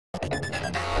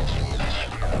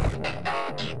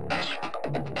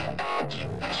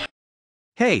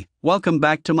Hey, welcome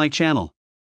back to my channel.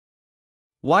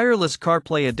 Wireless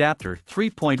CarPlay adapter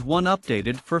 3.1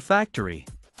 updated for factory.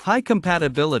 High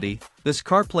compatibility. This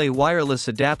CarPlay wireless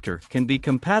adapter can be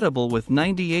compatible with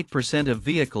 98% of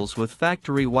vehicles with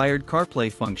factory wired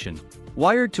CarPlay function.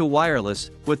 Wired to wireless.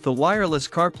 With the wireless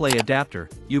CarPlay adapter,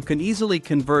 you can easily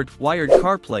convert wired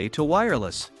CarPlay to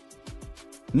wireless.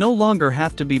 No longer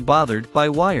have to be bothered by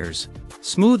wires.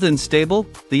 Smooth and stable,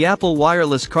 the Apple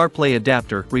wireless CarPlay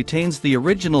adapter retains the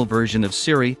original version of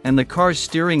Siri and the car's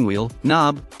steering wheel,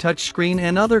 knob, touchscreen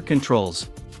and other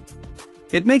controls.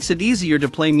 It makes it easier to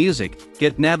play music,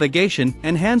 get navigation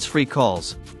and hands-free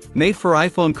calls. Made for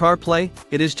iPhone CarPlay?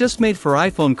 It is just made for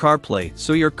iPhone CarPlay,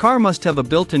 so your car must have a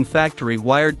built-in factory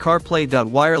wired CarPlay.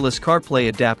 Wireless CarPlay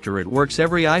adapter. It works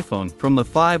every iPhone, from the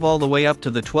 5 all the way up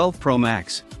to the 12 Pro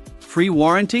Max. Free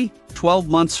warranty? 12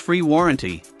 months free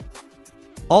warranty.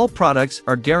 All products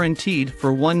are guaranteed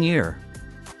for 1 year.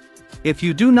 If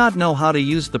you do not know how to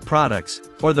use the products,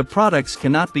 or the products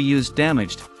cannot be used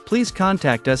damaged, please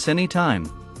contact us anytime.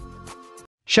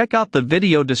 Check out the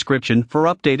video description for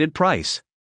updated price.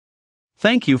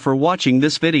 Thank you for watching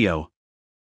this video.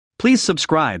 Please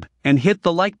subscribe and hit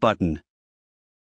the like button.